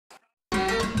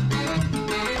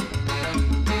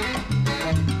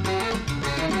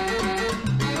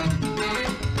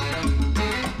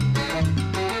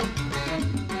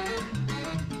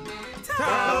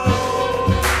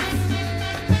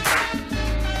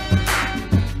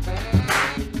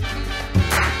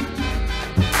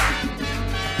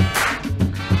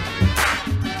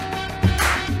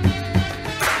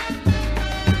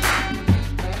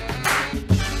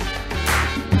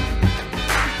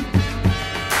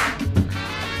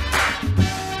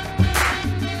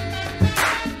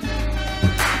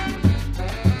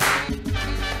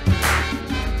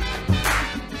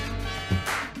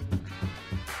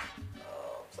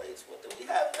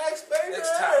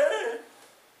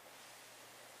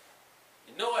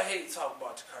talk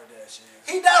about the Kardashians.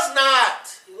 He does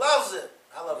not. He loves it.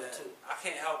 I love it too. I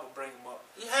can't help but bring him up.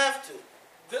 You have to.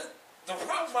 The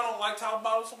problem I don't like talking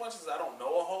about it so much is I don't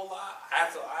know a whole lot.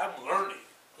 I'm learning.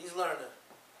 He's learning.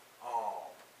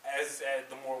 As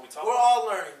the more we talk, we're all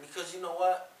learning because you know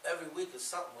what? Every week is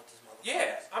something with these motherfuckers.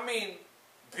 Yeah, I mean,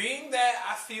 being that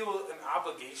I feel an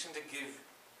obligation to give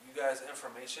you guys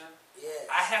information. Yeah.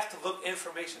 I have to look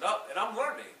information up, and I'm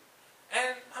learning.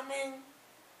 And I mean,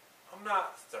 I'm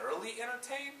not thoroughly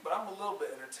entertained, but I'm a little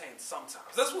bit entertained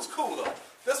sometimes. This was cool though.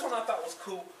 This one I thought was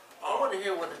cool. I want to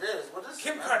hear what it is. What is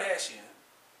Kim it? Kardashian.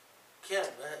 Kim,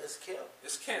 man, it's Kim.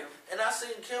 It's Kim. And I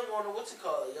seen Kim on the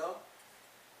yo.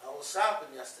 I was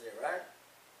shopping yesterday, right?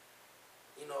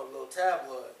 You know, a little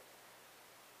tabloid.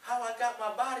 How I got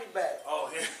my body back.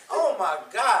 Oh yeah. Oh my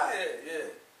God.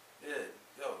 Yeah.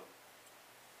 Yo.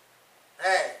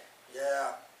 Hey,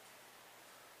 yeah.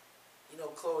 You know,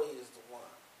 Chloe is the one.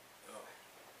 Yo.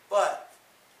 But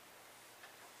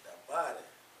that body,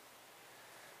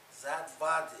 that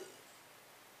body.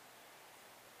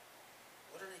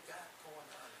 What do they got going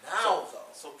on now,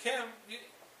 though? So Kim,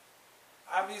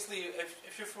 obviously,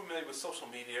 if you're familiar with social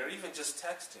media or even just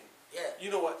texting, yeah,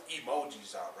 you know what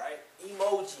emojis are, right?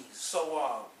 Emojis.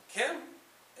 So Kim,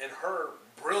 in her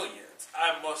brilliance,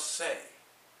 I must say,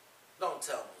 don't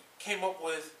tell me, came up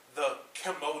with the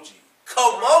kimoji.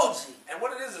 Kimoji. And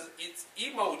what it is it's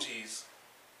emojis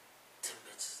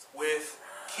with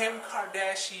Kim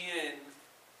Kardashian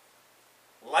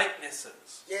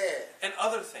likenesses. Yeah. And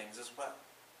other things as well.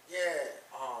 Yeah.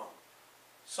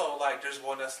 So like there's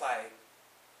one that's like,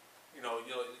 you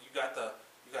got the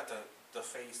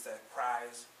face that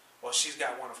cries. Well, she's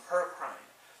got one of her crying.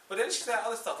 But then she's got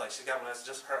other stuff like she's got one that's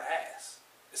just her ass.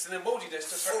 It's an emoji that's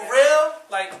just her ass. For real?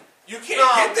 Like you can't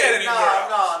get that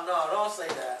anywhere else. No, don't say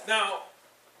that. Now,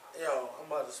 yo, I'm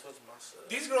about to switch my shit.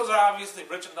 These girls are obviously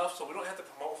rich enough, so we don't have to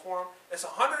promote for them. It's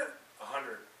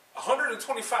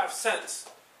 125 cents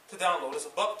to download. It's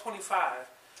 $1.25.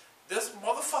 This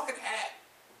motherfucking app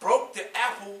broke the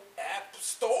Apple App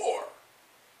Store.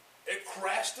 It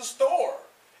crashed the store.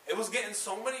 It was getting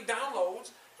so many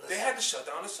downloads, they had to shut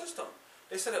down the system.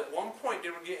 They said at one point they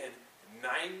were getting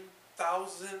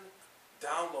 9,000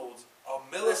 downloads a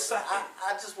millisecond.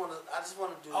 I just want to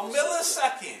do this. A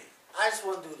millisecond. I just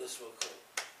want to do this real quick.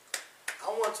 I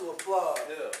want to applaud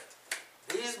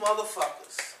these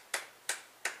motherfuckers.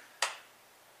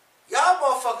 Y'all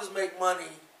motherfuckers make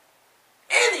money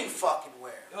any fucking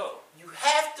where. Yo. You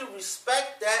have to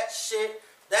respect that shit.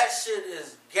 That shit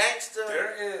is gangster.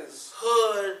 There is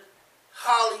hood,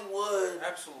 Hollywood,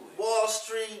 absolutely, Wall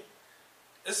Street.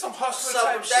 It's some hustler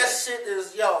type that shit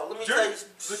is, yo, let me tell you.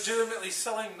 Legitimately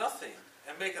selling nothing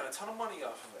and making a ton of money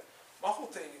off of it. My whole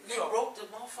thing, they broke the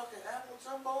motherfucking Apple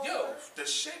Jumbo. Yo, the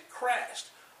shit crashed.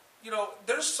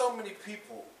 There's so many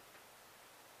people,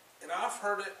 and I've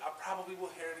heard it. I probably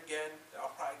will hear it again.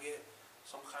 I'll probably get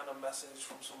some kind of message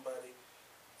from somebody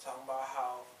talking about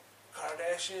how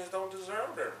Kardashians don't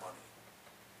deserve their money.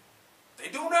 They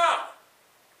do not.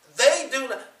 They do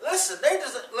not. Listen,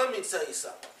 let me tell you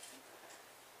something.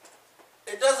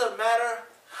 It doesn't matter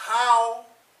how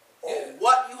or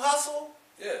what you hustle.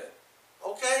 Yeah.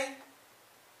 Okay?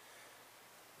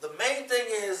 The main thing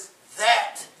is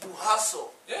that you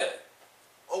hustle. Yeah.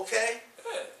 Okay?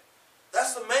 Yeah.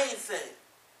 That's the main thing.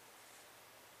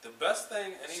 The best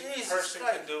thing any person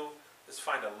can do is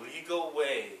find a legal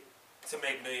way to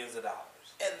make millions of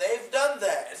dollars. And they've done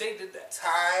that. And they did that.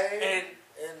 Time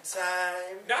and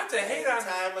time. Not to hate on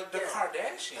the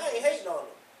Kardashians. I ain't hating on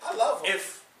them. I love them.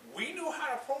 If we knew how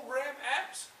to program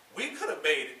apps, we could have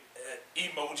made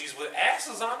emojis with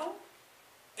asses on them.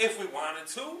 If we wanted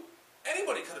to.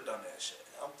 Anybody could have done that shit.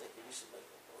 I'm thinking we should make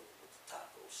them with the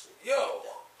taco shit. Yo.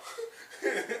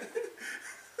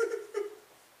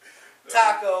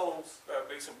 Tacos.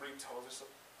 Make some burritos or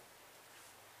something.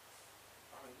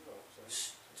 I mean,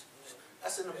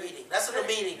 That's in the meeting. That's in the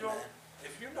meeting, man.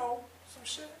 If you know some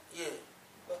shit,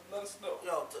 let us know.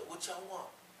 Yo, what y'all want?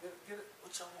 Get it.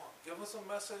 What y'all want? Give us a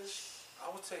message. I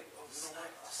would take. Oh, you know what?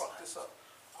 I fucked this up.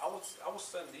 I would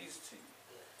send these to you.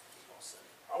 Yeah, you gonna send it.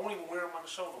 I won't even wear them on the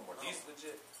show no more. These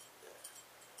legit. Yeah.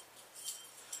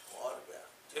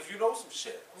 Autograph. If you know some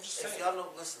shit, I'm just saying. If y'all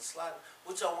know, listen, slide.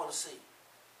 What y'all want to see?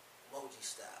 Emoji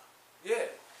style.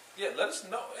 Yeah. Let us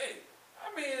know. Hey,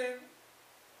 I mean,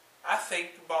 I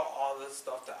think about all the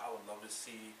stuff that I would love to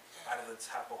see out of the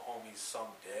Taco Homies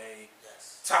someday.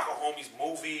 Yes. Taco Homies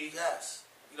movie. Yes.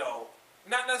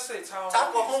 Not necessarily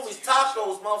Taco Homies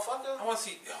tacos, motherfucker. I want to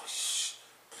see.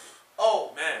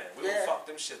 Oh man, we would fuck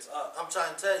them shits up. I'm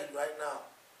trying to tell you right now.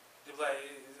 They're like,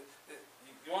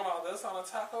 you want all this on a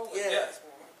taco? Yeah. Yes.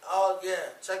 Oh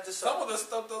yeah, check this out. Some of this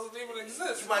stuff doesn't even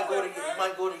exist. You might go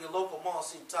to your local mall,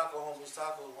 see Taco Homies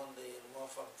Tacos one day in the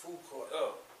motherfucking food court.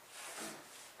 Oh,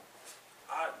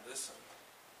 listen.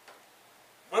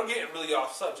 We're getting really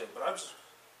off subject, but I'm just.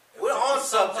 We're on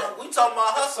subject. We talking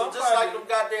about hustle, just like them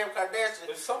goddamn Kardashians.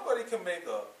 If somebody can make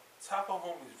a Taco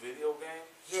Homies video game,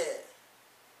 yeah,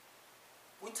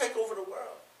 we take over the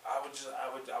world. I would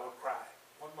cry.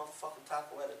 One motherfucking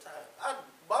taco at a time.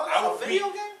 A video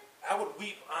game? I would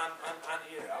weep on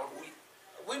air. I would weep.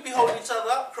 We'd be holding each other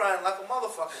up, crying like a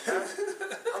motherfucker, man.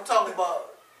 I'm talking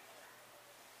about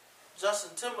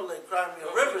Justin Timberlake crying me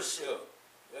a river shit.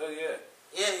 Hell yeah.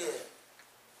 Yeah.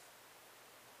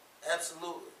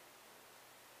 Absolutely.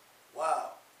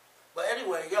 Wow. But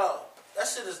anyway, y'all, that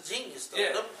shit is genius, though.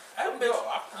 Yeah. I'm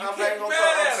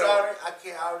sorry. I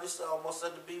can't. I almost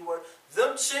said the B word.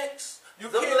 Them chicks, you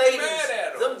them can't ladies, be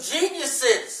mad at them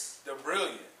geniuses. They're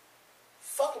brilliant.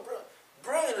 Fucking brilliant.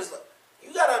 Brilliant is like,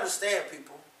 you gotta understand,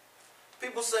 people.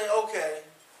 People say, okay,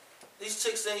 these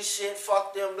chicks ain't shit,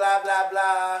 fuck them, blah, blah,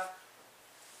 blah.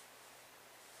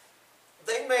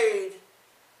 They made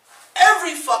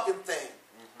every fucking thing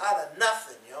out of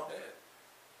nothing, yo. Yeah.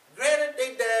 Granted,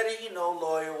 they daddy,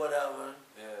 lawyer, whatever.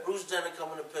 Yeah. Bruce Jenner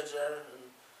come in the picture,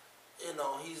 and,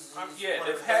 he's one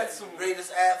they've of had the some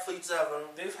greatest athletes ever.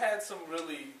 They've had some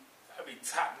really,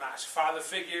 top-notch father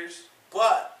figures.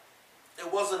 But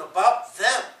it wasn't about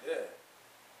them.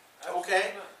 Yeah.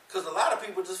 Okay? Because a lot of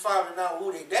people just finding out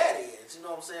who their daddy is. You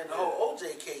know what I'm saying? The whole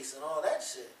OJ case and all that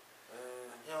shit.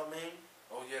 You know what I mean?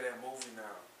 Oh, yeah, that movie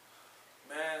now.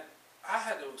 Man, I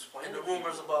had to explain and to the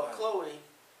rumors about Chloe.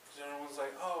 Everyone's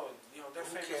like, oh, they're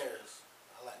famous. Who cares?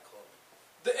 I like Chloe.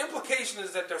 The implication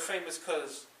is that they're famous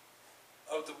because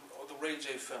of the Ray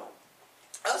J film.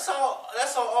 That's how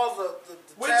all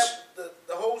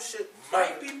the whole shit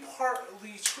might be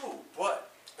partly true,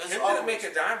 but Kim didn't make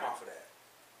a dime off of that.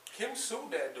 Kim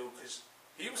sued that dude because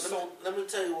he was Let me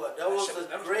tell you what, that was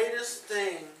the greatest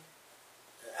thing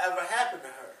that ever happened to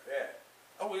her. Yeah.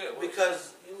 Oh yeah.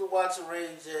 Because you were watching Ray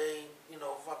J,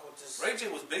 fuck with this. Ray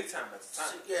J was big time at the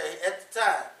time. Yeah, at the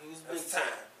time he was big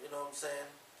time. You know what I'm saying?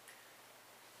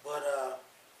 But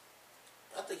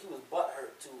I think he was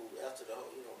butthurt too after the whole,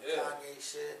 Kanye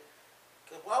shit.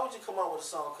 Cause why would you come out with a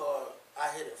song called "I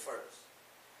Hit It First"?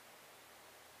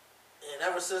 And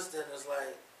ever since then, it's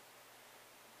like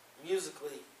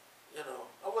musically,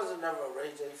 I wasn't never a Ray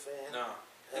J fan. No,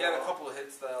 he had a couple of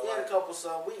hits that. He had a couple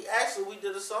songs. We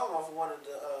did a song off of one of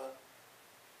the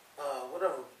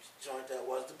whatever joint that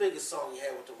was, the biggest song he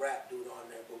had with the rap dude on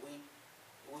there. But we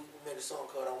made a song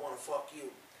called "I Wanna Fuck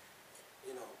You,"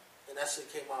 and that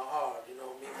shit came out hard. Me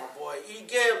and my boy E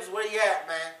Gibbs, where you at,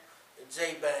 man? And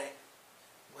J Bang,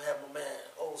 we had my man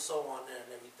Old Soul on there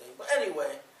and everything. But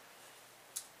anyway,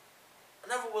 I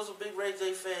never was a big Ray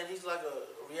J fan. He's like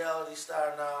a reality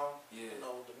star now. Yeah.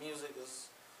 The music is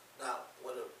not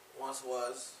what it once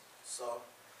was. So,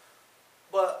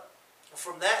 but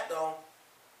from that though,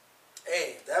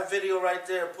 hey, that video right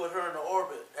there put her in the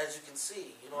orbit, as you can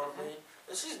see. You know what I mean?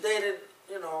 And she's dated,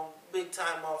 big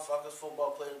time motherfuckers,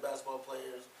 football players, basketball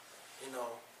players,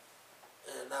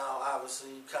 And now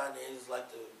obviously Kanye is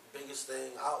like the biggest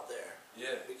thing out there.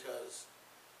 Yeah. Because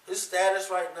his status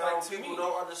right now, people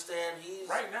don't understand. He's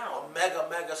right now a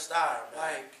mega star,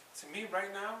 man. Like, to me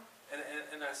right now,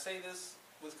 and I say this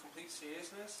with complete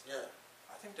seriousness, yeah,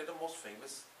 I think they're the most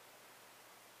famous,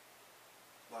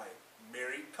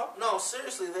 married couple. No,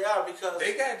 seriously, they are, because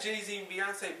they got Jay-Z and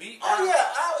Beyonce beat. Oh yeah.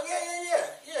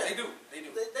 They do. They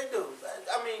do.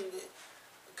 I mean,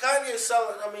 Kanye's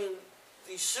selling.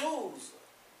 These shoes.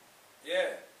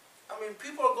 Yeah.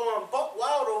 People are going buck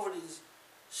wild over these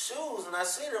shoes, and I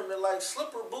see them. They're like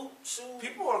slipper boot shoes.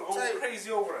 People are going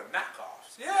crazy over the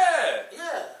knockoffs. Yeah.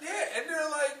 Yeah. And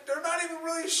they're not even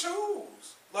really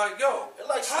shoes. Yo,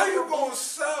 like how you gonna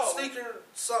sell sneaker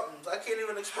something? I can't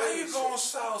even explain. How you gonna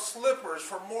sell slippers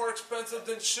for more expensive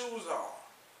than shoes are?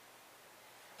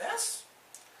 That's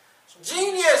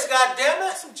genius, goddammit.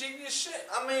 That's some genius shit.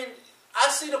 I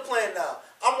see the plan now.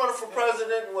 I'm running for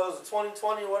president. Was it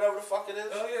 2020 or whatever the fuck it is?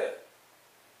 Hell yeah,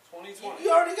 2020.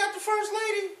 You already got the first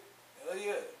lady. Hell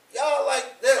yeah. Y'all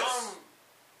like this?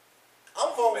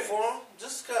 I'm voting for him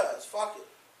just cause. Fuck it.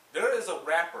 There is a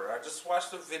rapper. I just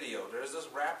watched a video. There's this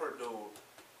rapper dude.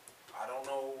 I don't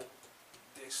know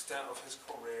the extent of his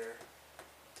career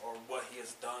or what he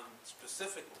has done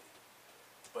specifically,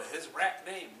 but his rap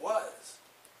name was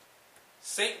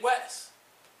Saint West.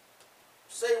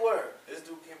 Say word. This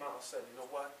dude came out and said, "You know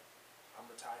what? I'm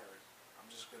retiring.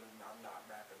 I'm not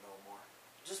rapping no more.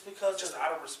 Just because. Just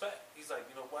out of respect." He's like,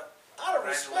 "You know what? Out of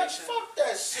respect, fuck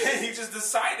that shit." He just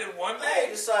decided one I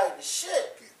day. decided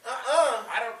shit.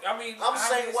 I'm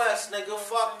St. West, nigga.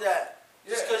 Fuck that.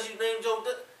 Just because you named your...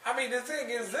 I mean, the thing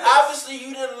is this. Obviously,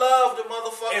 you didn't love the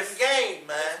motherfucking game,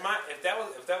 man. If that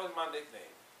was my nickname,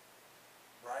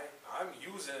 right? I'm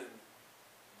using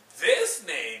this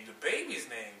name, the baby's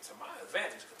name, to my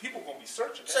advantage. Because people gonna be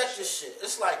searching. Check this shit.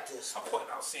 It's like this. I'm putting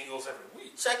out singles every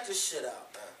week. Check this shit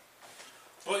out, man.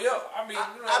 But yo, I mean,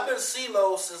 I've been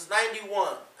CeeLo since '91.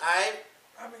 All right.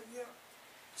 I mean, yeah.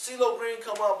 CeeLo Green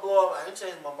come up, blow up. I ain't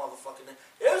changing my motherfucking name.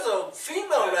 There's a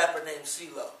female rapper named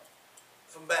CeeLo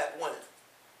from back when.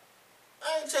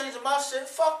 I ain't changing my shit.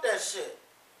 Fuck that shit.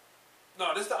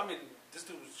 No, this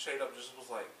dude straight up just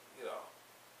was like, you know.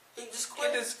 He just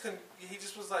quit. He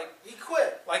just was like. He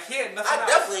quit. Like, he had nothing else. I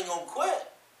definitely ain't gonna quit.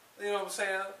 You know what I'm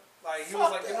saying? Like, he Fuck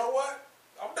was like, that. you know what?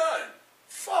 I'm done.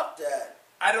 Fuck that.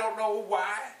 I don't know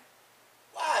why.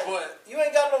 Why? But you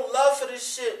ain't got no love for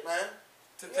this shit, man.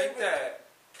 To think that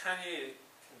Kanye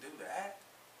can do that.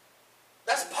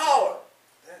 That's power.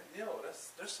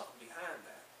 There's something behind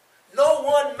that. No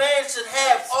one man should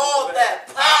have all that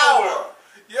power.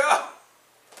 Yeah.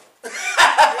 Yeah,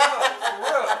 for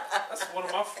real.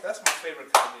 That's my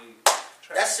favorite Kanye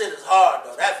track. That shit is hard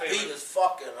though. That beat is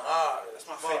fucking hard. That's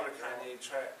my favorite Kanye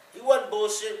track. He wasn't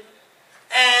bullshitting.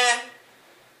 And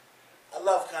I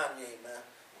love Kanye,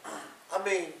 man. I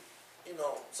mean, you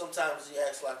know, sometimes he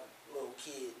acts like a little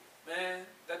kid. Man,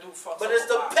 that dude fucks up a lot. But it's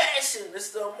the passion, it's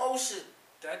the emotion.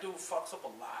 That dude fucks up a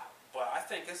lot. But I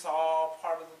think it's all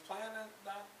part of the plan.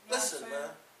 Listen, man.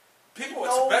 People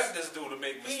expect this dude to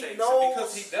make mistakes. And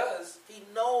because he does. He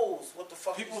knows what the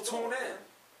fuck people he's doing. People tune in.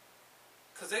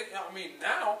 Because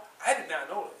now, I did not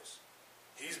know this.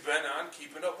 He's been on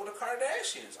Keeping Up with the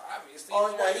Kardashians, obviously.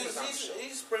 Oh, yeah,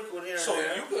 he's sprinkled here and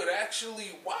there. So you could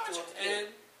actually watch and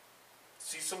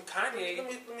see some Kanye.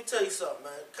 Let me tell you something,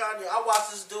 man. Kanye, I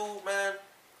watched this dude, man,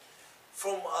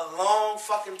 from a long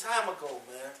fucking time ago,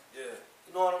 man. Yeah.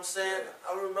 You know what I'm saying?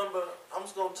 Yeah. I remember, I'm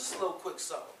just going to, just a little quick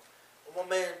something. My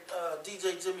man,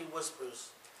 DJ Jimmy Whispers,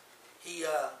 he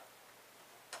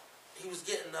was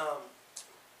getting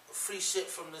free shit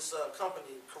from this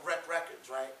company, Correct Records,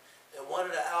 right? And one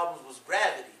of the albums was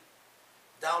Gravity.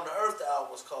 Down to Earth, the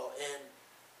album was called. And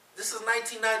this is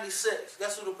 1996.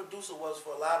 Guess who the producer was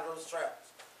for a lot of those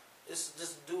tracks?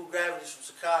 This dude Gravity's from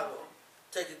Chicago.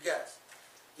 Take a guess.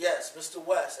 Yes, Mr.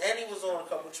 West. And he was on a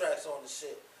couple tracks on the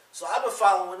shit. So I've been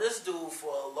following this dude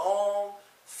for a long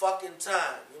fucking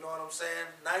time. You know what I'm saying?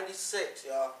 96,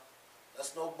 y'all.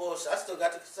 That's no bullshit. I still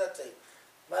got the cassette tape.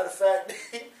 Matter of fact,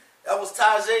 that was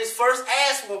Tajay's first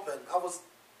ass whooping. I was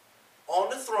on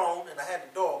the throne and I had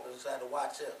the door open, so I had to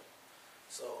watch him.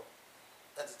 So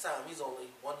at the time, he's only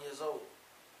 1 year old.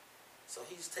 So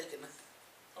he's taking...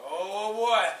 Oh,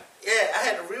 boy. Yeah, I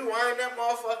had to rewind that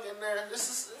motherfucker in there. This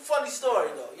is a funny story,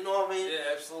 though. You know what I mean?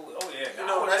 Yeah, absolutely. Oh, yeah. You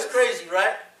know, that's crazy,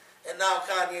 right? And now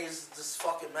Kanye's this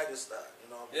fucking megastar. You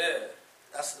know what I mean? Yeah.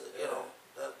 That's, you know,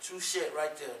 the true shit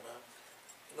right there, man.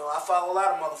 You know, I follow a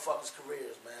lot of motherfuckers'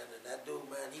 careers, man. And that dude,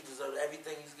 man, he deserves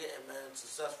everything he's getting, man,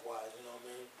 success-wise. You know what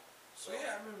I mean? So,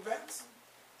 yeah, I mean, back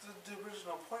to the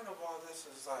original point of all this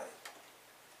is like,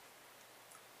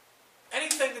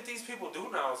 anything that these people do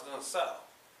now is going to sell.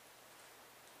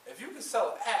 If you can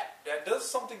sell an app that does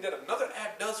something that another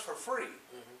app does for free,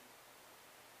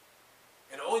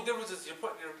 and the only difference is you're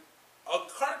putting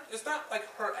it's not like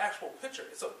her actual picture.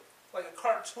 It's like a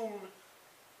cartoon,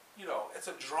 you know, it's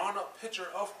a drawn up picture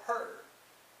of her.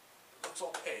 It looks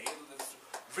okay. It's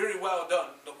very well done.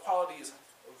 The quality is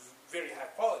very high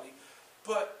quality.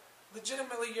 But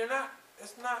legitimately,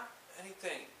 it's not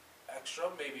anything extra.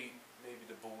 Maybe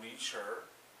the booty, sure.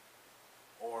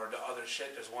 Or the other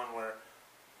shit. There's one where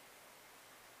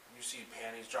you see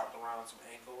panties dropped around some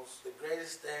ankles. The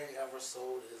greatest thing ever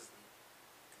sold is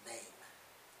the name.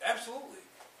 Absolutely.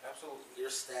 Absolutely. Your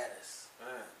status.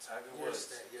 Man, Tiger Woods.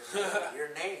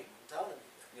 Your name. I'm telling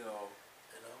you. You know.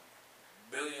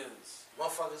 Billions.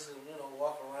 Motherfuckers who,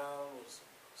 walk around with some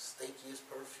stinkiest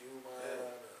perfume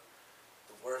on,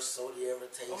 the worst soda you ever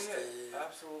tasted. Oh, yeah.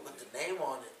 Absolutely. With the name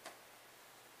on it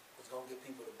was going to get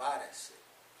people to buy that shit.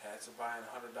 Cats are buying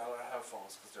 $100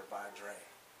 headphones because they're buying Dre.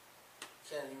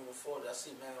 Can't even afford it. I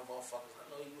see motherfuckers. I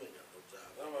know you ain't got no job.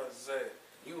 I'm about to say.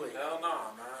 You ain't. Hell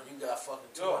no, man. You got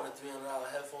fucking $200, $300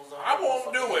 headphones on. I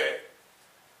won't do it.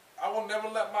 I will never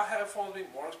let my headphones be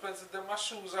more expensive than my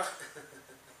shoes are.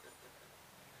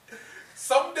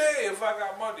 Someday, if I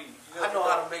got money. I know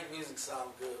how to make music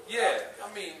sound good. Yeah,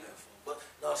 I mean. But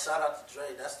no, shout out to Dre.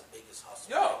 That's the biggest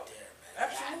hustle right there, man.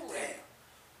 Absolutely.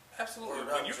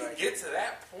 Absolutely. When you can get to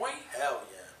that point. Hell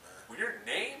yeah, man. Where your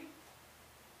name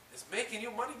is making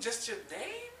you money, just your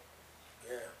name.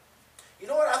 Yeah. You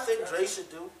know what I think Dre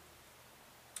should do?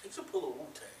 He should pull a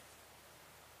Wu-Tang.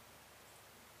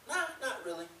 Nah, not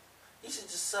really. He should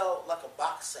just sell like a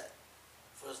box set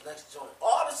for his next joint.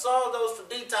 All the songs that was for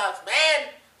Detox, man.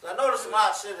 I know there's some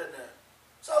hot shit in there.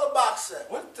 Sell a box set.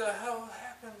 What the hell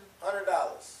happened?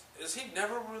 $100. Is he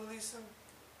never releasing?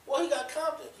 Well, he got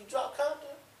Compton. He dropped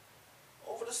Compton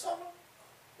over the summer.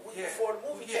 A week before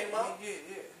the movie came out. Yeah.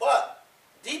 But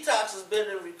Detox has been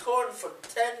in recording for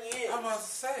 10 years. I'm about to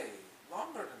say,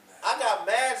 longer than that. I got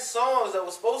mad songs that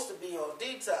were supposed to be on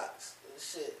Detox and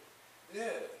shit. Yeah.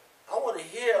 I want to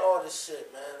hear all this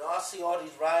shit, man. I see all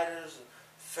these writers. And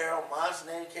Pharoah Monch's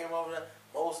name came over there.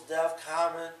 Mos Def,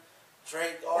 Common,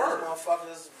 Drake, all these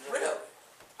motherfuckers. Really?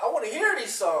 I want to hear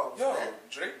these songs, Yo, man.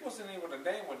 Drake wasn't even a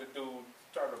name when the dude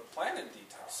started planning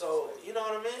Detox. So, you know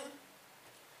what I mean?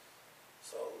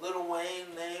 So, Lil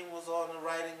Wayne's name was on the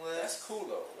writing list. That's cool,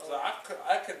 though. So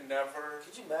I could never...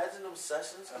 Could you imagine them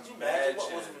sessions? Could you imagine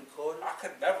what was recorded? I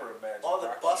could never imagine. All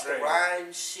the Busta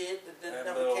Rhymes shit that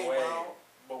never came out.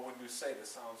 But when you say it,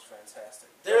 sounds fantastic.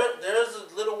 There's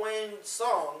a Lil Wayne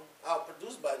song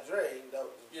produced by Dre that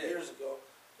was years ago,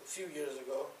 a few years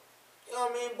ago. You know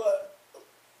what I mean? But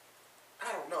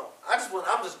I don't know.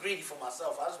 I'm just greedy for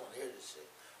myself. I just want to hear this shit.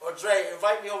 Or Dre,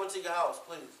 invite me over to your house,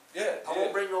 please. Yeah. I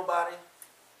won't bring nobody.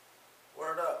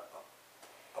 Word up.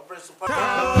 I'll bring some.